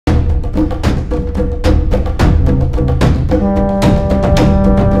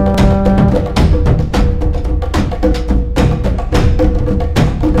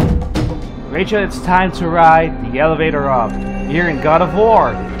Rachel, it's time to ride the elevator up. Here in God of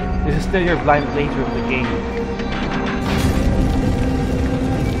War. This is still your blind playthrough of the game.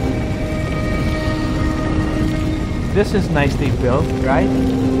 This is nicely built, right?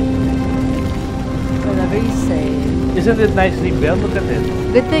 Whatever you say. Isn't it nicely built? Look at this.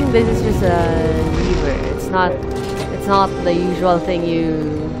 Good thing this is just a lever. It's not the usual thing you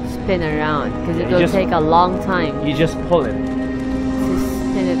spin around because it will take a long time. You just pull it. To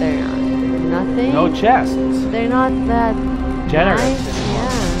spin it around. Nothing. No chests. They're not that generous. Nice.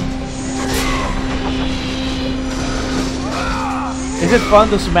 Yeah. Is it fun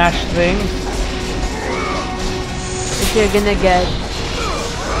to smash things? If you're gonna get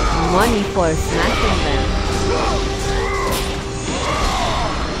money for smashing them.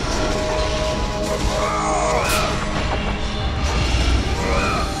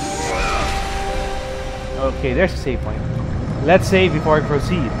 Okay, there's a save point. Let's save before we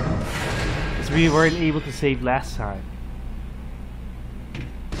proceed. Because we weren't able to save last time.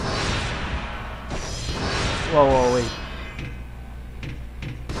 Whoa, wait.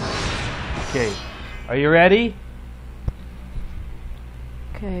 Okay, are you ready?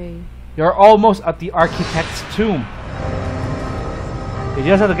 Okay. You're almost at the architect's tomb. You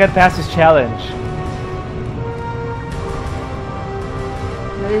just have to get past this challenge.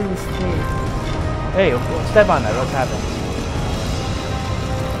 What is this thing? Hey, step on that. What's happening?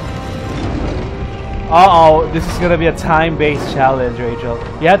 Uh-oh, this is gonna be a time-based challenge, Rachel.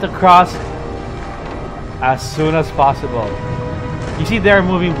 You have to cross as soon as possible. You see there are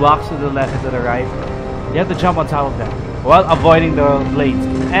moving blocks to the left and to the right. You have to jump on top of them while avoiding the blades.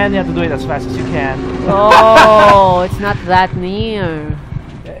 And you have to do it as fast as you can. Oh, it's not that near.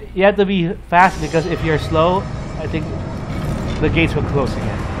 You have to be fast because if you're slow, I think the gates will close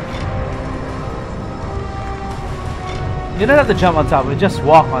again. You don't have to jump on top of it, just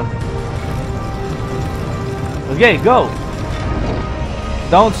walk on it. Okay, go!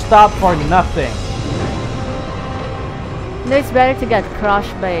 Don't stop for nothing. No, it's better to get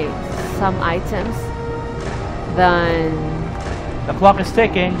crushed by some items than... The clock is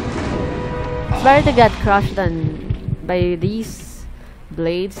ticking. It's better to get crushed than by these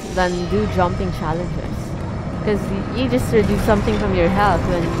blades than do jumping challenges. Because you just reduce something from your health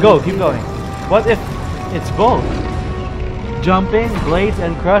when Go, keep going. What if it's both? Jumping, blades,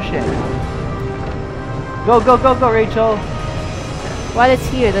 and crushing. Go, go, go, go, Rachel. While it's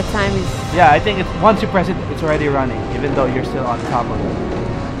here, the time is... Yeah, I think it's once you press it, it's already running, even though you're still on top of it.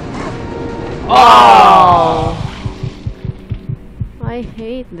 Oh! I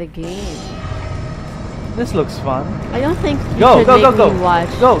hate the game. This looks fun. I don't think you Go, should go, make go, go. me watch.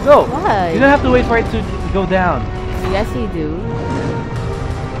 Go, go. Why? You don't have to wait for it to go down. Yes, you do.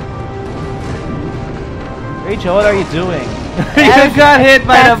 Rachel, what are you doing? You got hit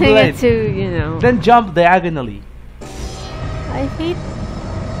by the blade. It to, you know. Then jump diagonally. I hate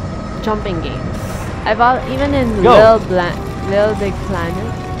jumping games. Even in Go. Little Big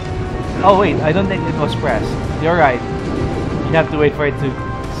Planet. Oh wait, I don't think it was pressed. You're right. You have to wait for it to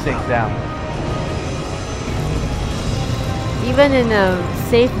sink down. Even in a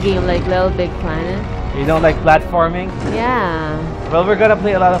safe game like Little Big Planet. You don't like platforming? Yeah. Well, we're gonna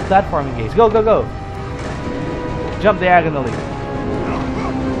play a lot of platforming games. Go, go, go. Jump diagonally.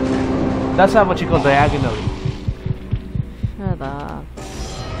 That's not what you call diagonally. Shut up.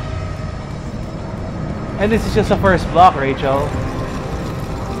 And this is just the first block, Rachel.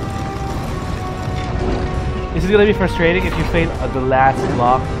 Is it gonna be frustrating if you fail at the last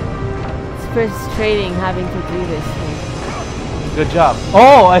block? It's frustrating having to do this thing. Good job.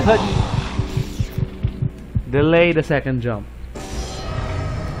 Oh, I thought you... Delay the second jump.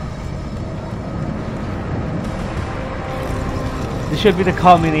 This should be the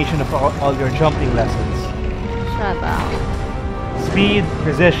culmination of all your jumping lessons. Shut up. Speed,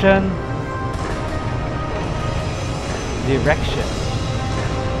 precision, direction.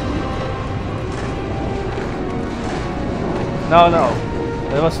 No, no.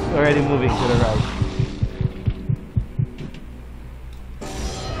 That was already moving to the right.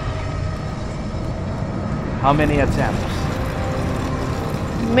 How many attempts?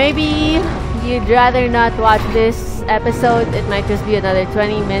 Maybe you'd rather not watch this episode. It might just be another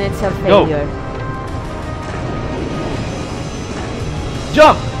 20 minutes of failure. Go.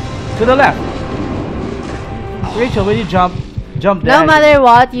 Jump! To the left! Rachel, when you jump down. No matter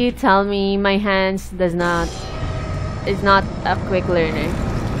what you tell me, my hands is not a quick learner.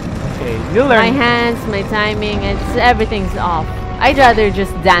 Okay, you learn. My hands, my timing, everything's off. I'd rather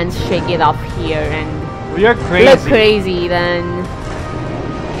just dance, shake it off here and Well, you're crazy. look crazy than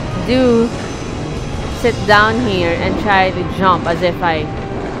sit down here and try to jump as if I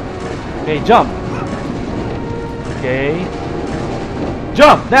Okay, jump. Okay.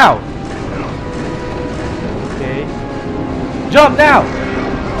 Jump now. Okay. Jump now.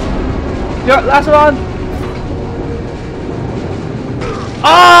 Your last one.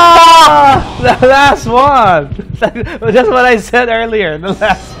 Ah! The last one. That's what I said earlier. The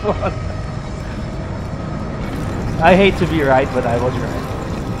last one. I hate to be right, but I was right.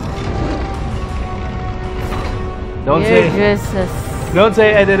 Don't You're say. just a Don't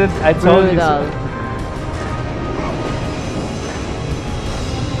say I didn't. I told you brutal. so.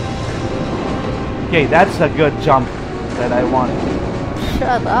 Okay, that's a good jump that I wanted.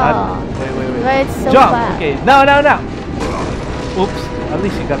 Shut Not, up. wait. Why it's so Jump. fast? Okay. No. Oops. At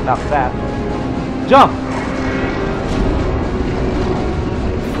least you got knocked back. Jump.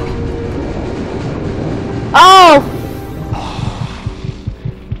 Oh!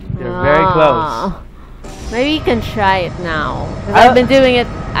 You're very close. Maybe you can try it now. 'Cause I'll- I've been doing it.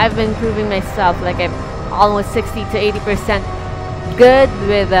 I've been proving myself. Like I'm almost 60 to 80% good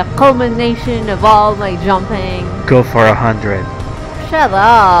with a culmination of all my jumping. Go for 100. Shut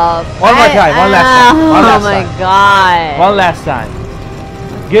up. One more time, one last time, one last Oh my time. god. One last time.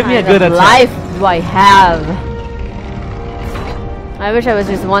 Give me a What good kind of attempt. life do I have? I wish I was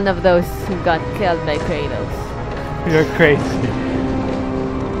just one of those who got killed by Kratos. You're crazy.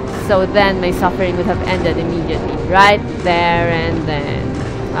 So then my suffering would have ended immediately. Right there and then.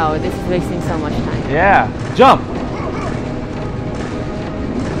 Oh, this is wasting so much time. Yeah. Jump.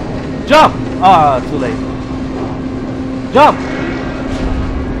 Jump. Oh, too late. Jump.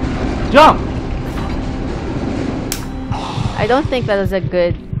 Jump. I don't think that was a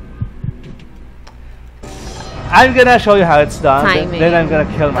good I'm gonna show you how it's done. timing. Then I'm gonna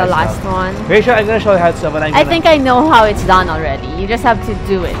kill myself. The last one. Rachel, I'm gonna show you how it's done. But I think I know how it's done already. You just have to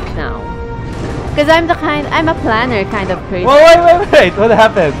do it now. Because I'm a planner kind of person. Whoa, wait. What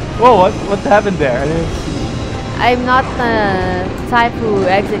happened? Whoa, what happened there? I didn't see. I'm not the type who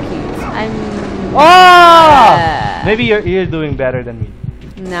executes. I'm. Oh! Maybe you're doing better than me.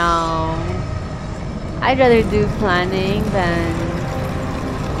 No. I'd rather do planning than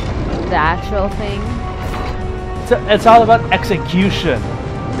the actual thing. It's all about execution.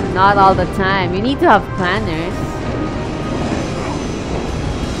 Not all the time. You need to have planners.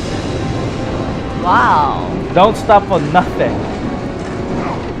 Wow. Don't stop for nothing.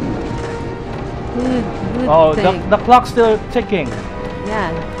 Who'd Oh, think? the clock's still ticking.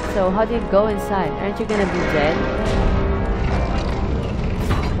 Yeah. So how do you go inside? Aren't you gonna be dead?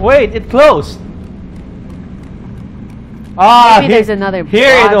 Wait, it closed. Ah, Maybe there's another Here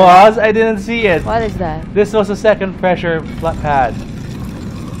it button. was. I didn't see it. What is that? This was a second pressure pad.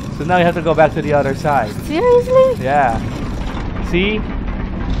 So now you have to go back to the other side. Seriously? Yeah. See?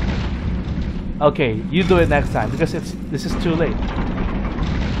 Okay, you do it next time because this is too late.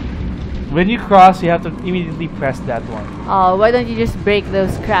 When you cross, you have to immediately press that one. Oh, why don't you just break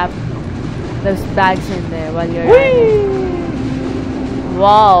those bags in there while you're at it? Whee!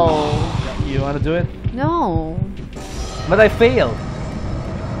 Wow. You want to do it? No. But I failed.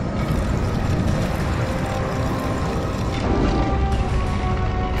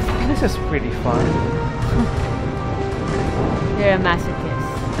 This is pretty fun. You're a masochist.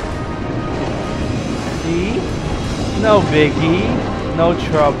 See? No biggie. No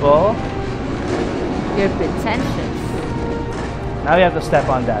trouble. You're pretentious. Now you have to step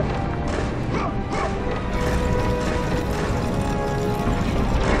on that.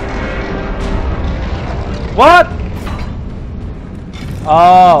 What?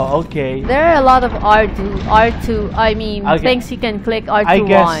 Oh, okay. There are a lot of R2, I mean, Okay. things you can click R2 I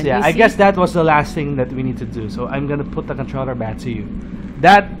guess, on. yeah. You I see? guess that was the last thing that we need to do. So I'm gonna put the controller back to you.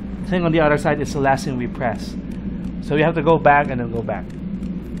 That thing on the other side is the last thing we press. So you have to go back and then go back.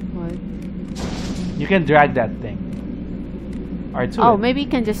 What? You can drag that thing. R2. Oh, maybe you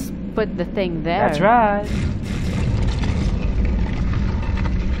can just put the thing there. That's right.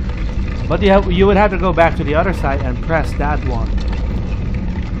 But you would have to go back to the other side and press that one.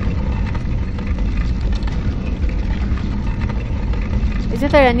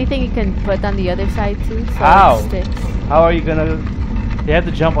 Isn't there anything you can put on the other side too? So How? it sticks? How are you gonna... You have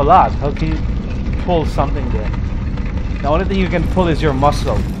to jump a lot. How can you pull something there? The only thing you can pull is your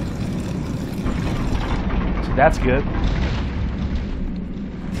muscle. So that's good.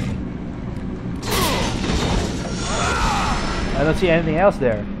 I don't see anything else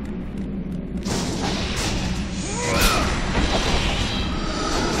there.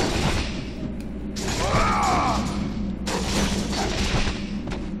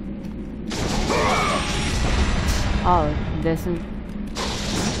 Oh, it doesn't.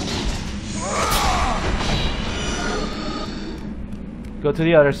 Go to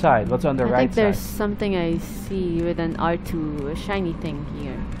the other side. What's on the I right think there's side? something I see with an R2, a shiny thing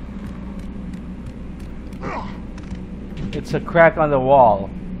here. It's a crack on the wall.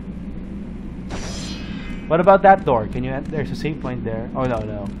 What about that door? Can you? There's a save point there. Oh no,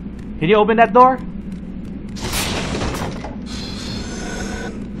 no. Can you open that door?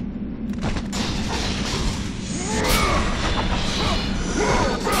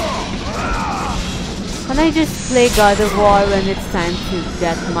 Can I just play God of War when it's time to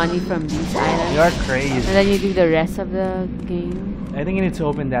get money from these items? You're crazy. And then you do the rest of the game? I think you need to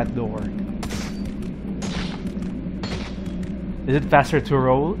open that door. Is it faster to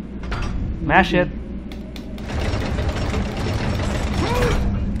roll? Mash it.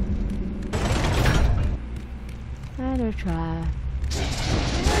 Better try.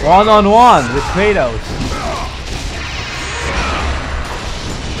 1-on-1 with Kratos.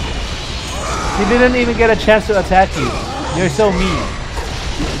 He didn't even get a chance to attack you. You're so mean.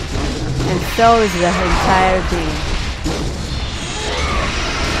 And so is the entire game.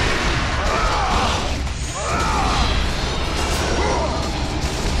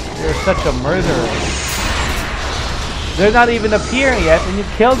 You're such a murderer. They're not even appearing yet and you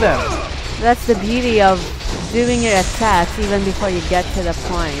kill them. That's the beauty of doing your attacks even before you get to the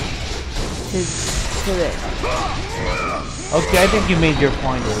point to do it. Okay, I think you made your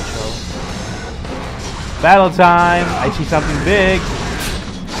point, Rachel. Battle time! I see something big.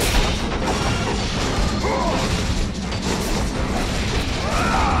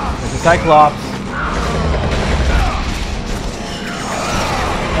 There's a Cyclops.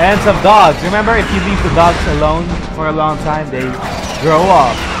 And some dogs. Remember, if you leave the dogs alone for a long time, they grow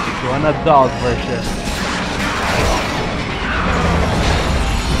up to an adult version.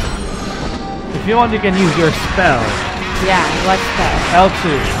 If you want, you can use your spell. Yeah, what's that? L2.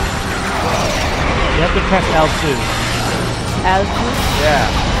 You have to press L2. L2? Yeah.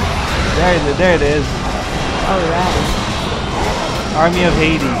 There it is. Alright. Army of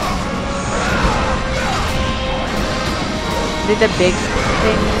Hades. Did the big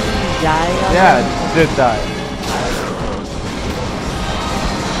thing die already? Yeah, it did die.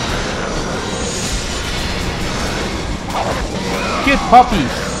 Cute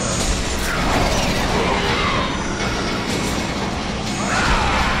puppies.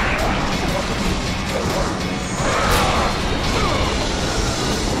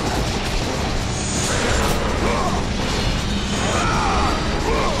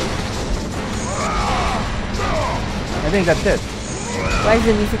 I think that's it. Why is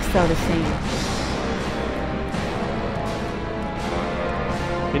the music still the same?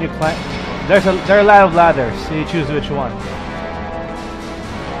 Can you climb? There are a lot of ladders, so you choose which one.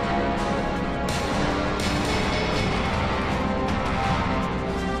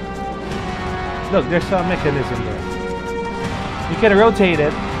 Look, there's some mechanism there. You can rotate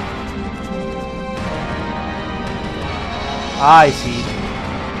it. Ah, I see.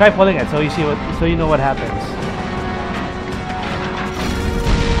 Try pulling it so you see so you know what happens.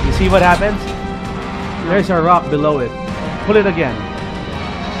 You see what happens? There's a rock below it. Pull it again.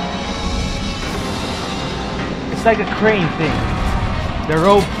 It's like a crane thing. The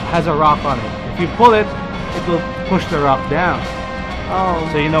rope has a rock on it. If you pull it, it will push the rock down. Oh,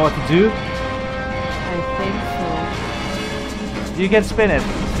 So you know what to do? I think so. You can spin it.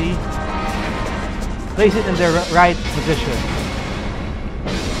 See? Place it in the right position.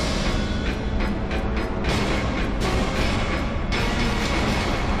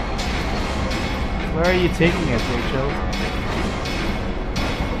 Where are you taking it, Rachel?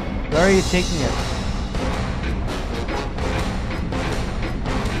 Where are you taking it?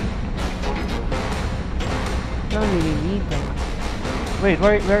 Don't really need that. Wait,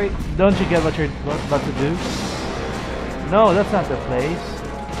 where? Don't you get what you're about to do? No, that's not the place.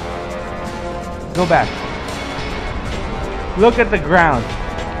 Go back. Look at the ground.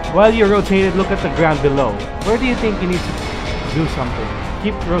 While you rotate it, look at the ground below. Where do you think you need to do something?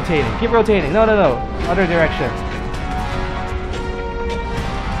 Keep rotating. Keep rotating. No, no, no. Other direction.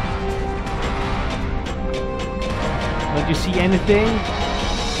 Don't you see anything?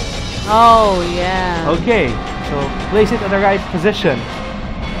 Oh, yeah. Okay. So place it in the right position.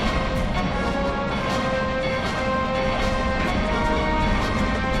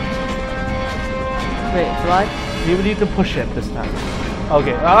 Wait, what? You need to push it this time.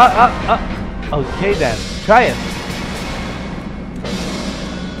 Okay. Okay then. Try it.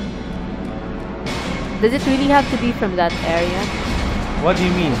 Does it really have to be from that area? What do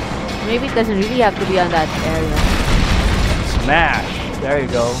you mean? Maybe it doesn't really have to be on that area. Smash. There you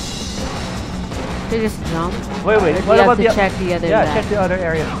go. To just jump? Wait. Or do What you about have to check the other Yeah, ladder? check the other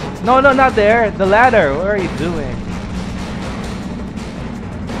area. No, not there. The ladder. What are you doing?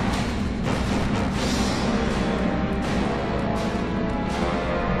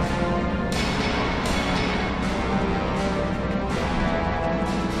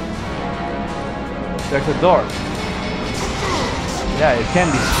 There's a door. Yeah, it can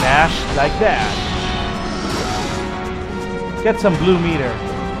be smashed like that. Get some blue meter.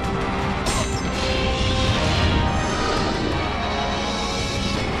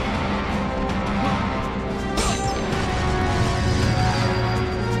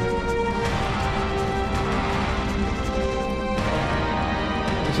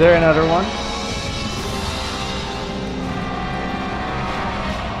 Is there another one?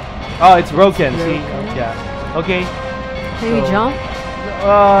 Oh, it's broken. See? Yeah. Okay. Can you jump?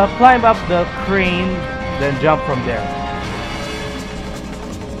 Climb up the crane, then jump from there.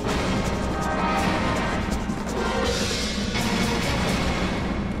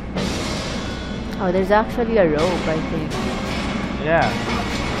 Oh, there's actually a rope, I think. Yeah.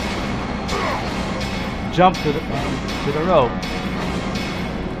 Jump to the rope.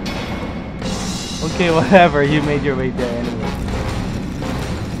 Okay, whatever. You made your way there anyway.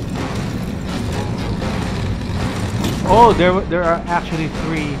 Oh, there are actually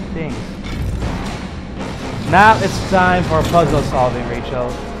 3 things. Now it's time for puzzle solving, Rachel.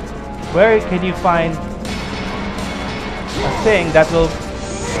 Where can you find a thing that will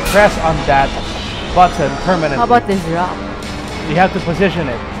press on that button permanently? How about this rock? You have to position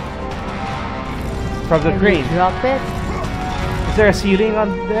it from the green. Drop it? Is there a ceiling on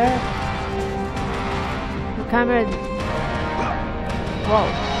there? The camera... Whoa.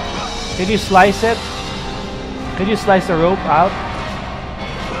 Can you slice it? Can you slice the rope out?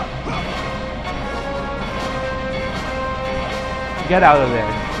 Get out of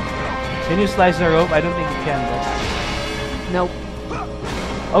there. Can you slice the rope? I don't think you can. But... Nope.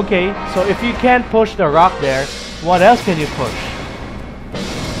 Okay, so if you can't push the rock there, what else can you push?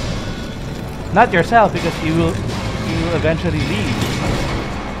 Not yourself, because you will eventually leave.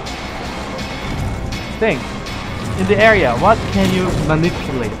 Think. In the area, what can you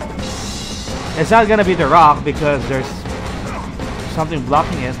manipulate? It's not gonna be the rock because there's something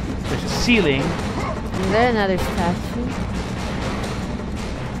blocking it. There's a ceiling. Is there another statue?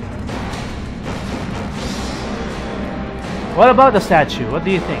 What about the statue? What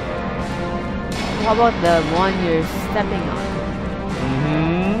do you think? How about the one you're stepping on?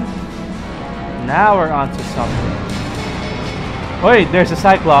 Now we're on to something. Wait, there's a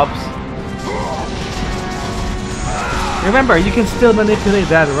Cyclops. Remember, you can still manipulate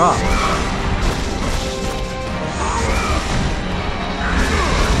that rock.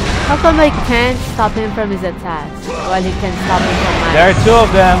 How come I can't stop him from his attacks while he can stop me from mine? There are 2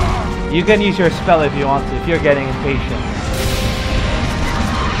 of them. You can use your spell if you want to, if you're getting impatient.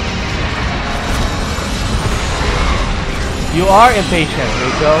 You are impatient,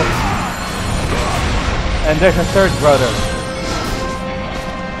 Rachel. And there's a 3rd brother.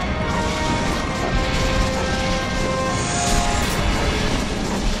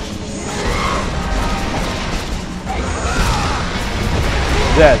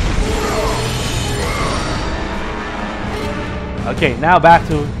 Dead. Okay, now back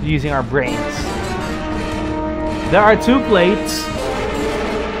to using our brains. There are 2 plates.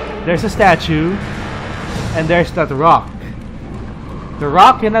 There's a statue. And there's that rock. The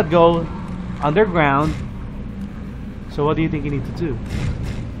rock cannot go underground. So what do you think you need to do?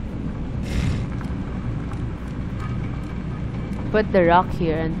 Put the rock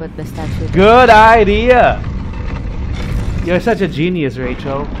here and put the statue there. Good idea! You're such a genius,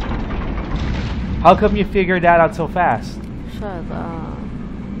 Rachel. How come you figured that out so fast? Shut up.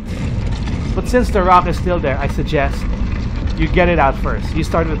 But since the rock is still there, I suggest you get it out first. You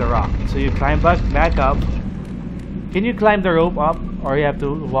start with the rock. So you climb back up. Can you climb the rope up? Or you have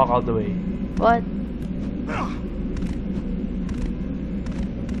to walk all the way? What?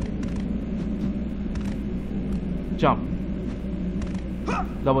 Jump.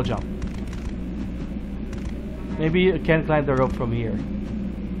 Double jump. Maybe you can climb the rope from here.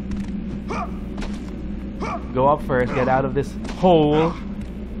 Go up first, get out of this hole.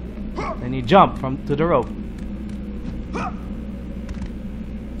 Then you jump to the rope.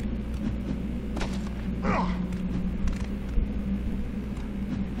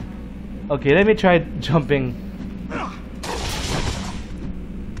 Okay, let me try jumping.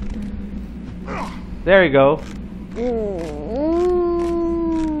 There you go.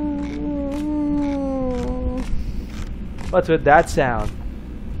 What's with that sound?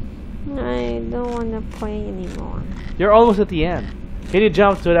 I don't want to play anymore. You're almost at the end. Can you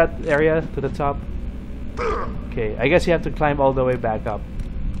jump to that area, to the top? Okay, I guess you have to climb all the way back up.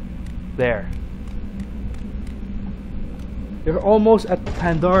 There. You're almost at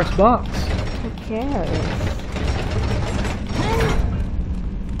Pandora's box. Who cares?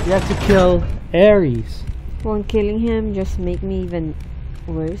 You have to kill Ares. Won't killing him just make me even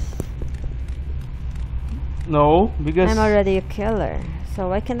worse? No, because I'm already a killer. So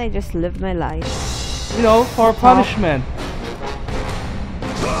why can't I just live my life? you know, for punishment.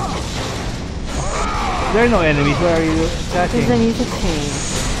 There are no enemies. Why are you attacking? Because I need to change.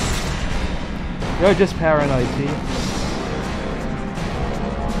 You're just paranoid, see?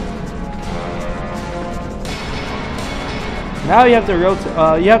 Now you have to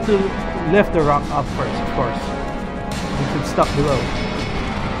rotate. You have to lift the rock up first, of course. It's stuck below.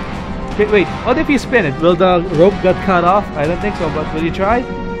 Okay, wait. What if you spin it? Will the rope get cut off? I don't think so. But will you try?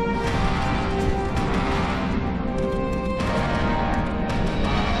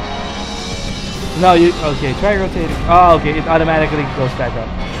 No, you okay? Try rotating. Oh, okay. It automatically goes back up.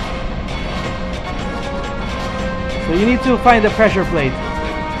 So you need to find the pressure plate.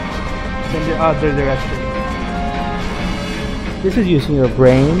 Send it other direction. This is using your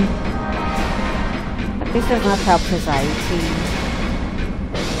brain. But this does not help society.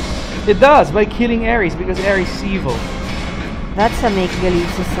 It does by killing Ares because Ares is evil. That's a make-believe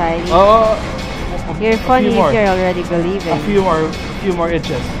society. Oh, You're funny if you're already believing. A few more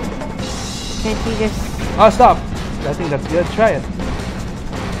itches. Can't you just... Oh, stop! I think that's good. Try it.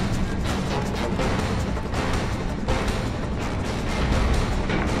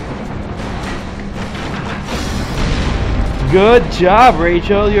 Good job,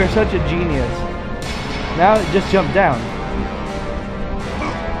 Rachel. You're such a genius. Now just jump down.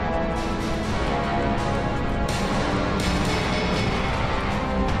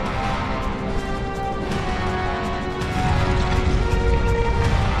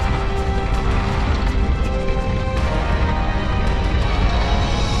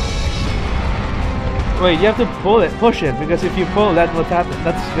 Wait, you have to push it, because if you pull, that's what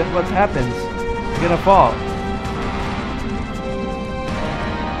happens. You're gonna fall.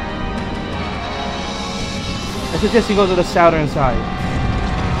 I suggest you go to the southern side.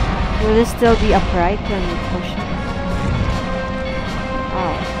 Will it still be upright when you push it?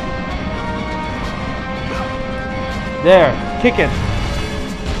 Oh. There, kick it.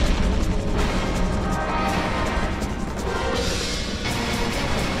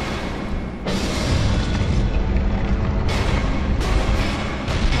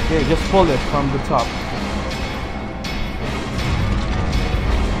 Okay, just pull it from the top.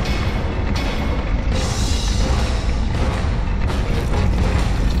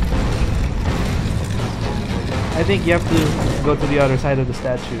 I think you have to go to the other side of the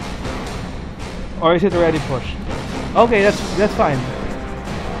statue. Or is it already pushed? Okay, that's fine.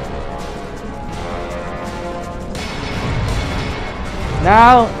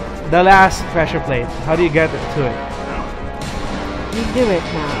 Now, the last pressure plate. How do you get to it? You do it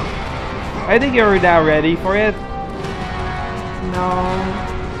now. I think you're now ready for it. No.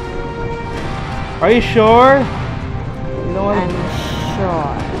 Are you sure? You know what? I'm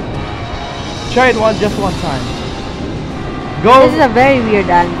sure. Try it just one time. Go. This is a very weird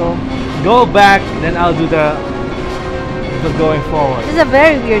angle. Go back, then I'll do the going forward. This is a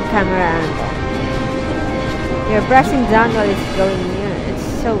very weird camera angle. You're pressing down while it's going near. It's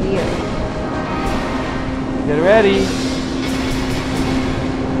so weird. Get ready.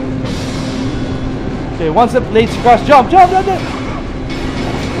 Okay, once the blades cross, jump, jump, jump, jump.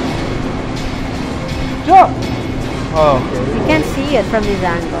 Jump. Oh, okay. You can't see it from this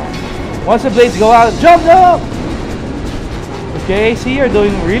angle. Once the blades go out, jump, jump. Okay, see, you're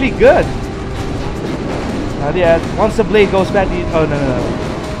doing really good. Not yet. Once the blade goes back, oh no, no,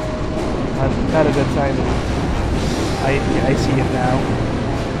 no. Not a good sign. I see it now.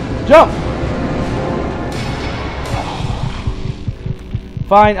 Jump.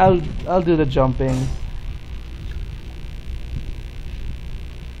 Fine, I'll do the jumping.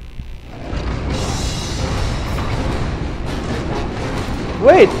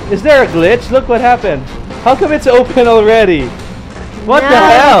 Wait, is there a glitch? Look what happened. How come it's open already? What the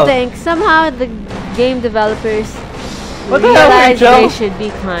hell? I think somehow the game developers What the hell, realized Rachel? they should be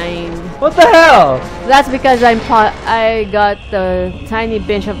kind. What the hell? That's because I got a tiny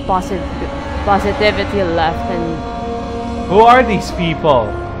pinch of positivity left, and Who are these people?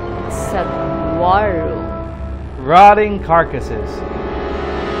 it's a waru. Rotting carcasses.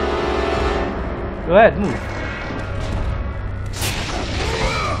 Go ahead, move.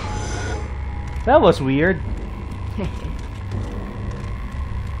 That was weird.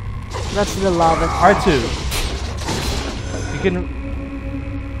 That's the lava. R2. You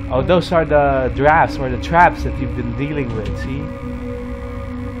can... Oh, those are the drafts or the traps that you've been dealing with, see?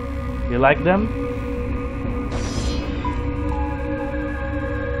 You like them?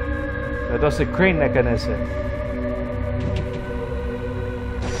 So that's the crane mechanism.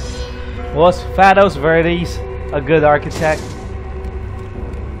 Was Fados Verdes a good architect?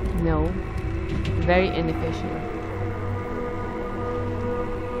 No. very inefficient.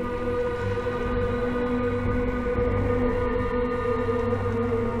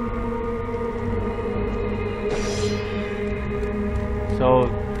 So,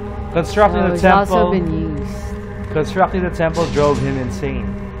 constructing the It's temple. also been used. Constructing the temple drove him insane.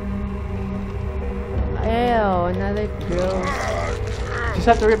 Ew, another drill. Just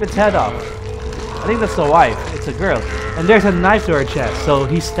have to rip its head off. I think that's the wife. It's a girl. And there's a knife to her chest, so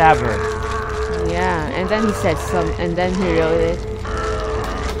he stabbed her. Yeah, and then he said and then he wrote it.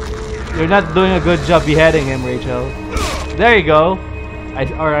 You're not doing a good job beheading him, Rachel. There you go.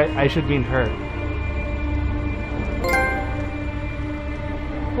 I should mean her.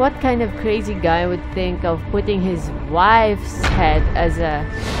 What kind of crazy guy would think of putting his wife's head as a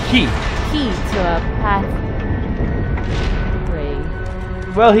Key. key to a pathway?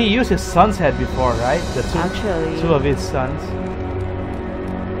 Well, he used his son's head before, right? The two of his sons.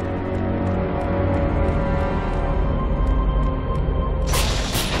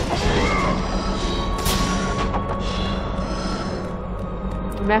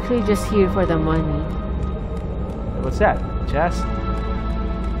 I'm actually just here for the money. What's that? Chest?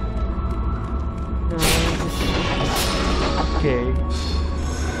 No, just Okay.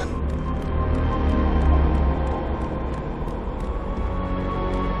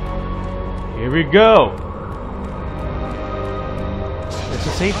 Here we go. There's a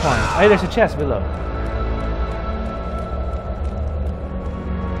save point. Hey, there's a chest below.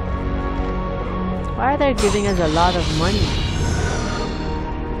 why are they giving us a lot of money?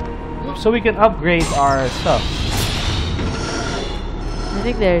 So we can upgrade our stuff. I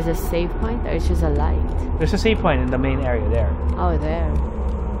think there's a save point, or it's just a light. There's a save point in the main area there. Oh, there.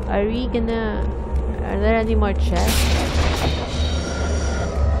 Are we gonna... Are there any more chests?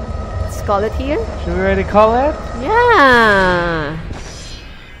 Let's call it here? Should we already call it? Yeah!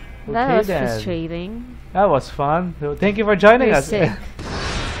 That Okay, was then. frustrating. That was fun. So thank you for joining You're us. sick.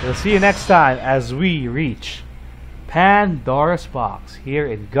 We'll see you next time as we reach Pandora's Box here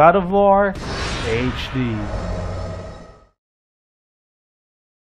in God of War HD.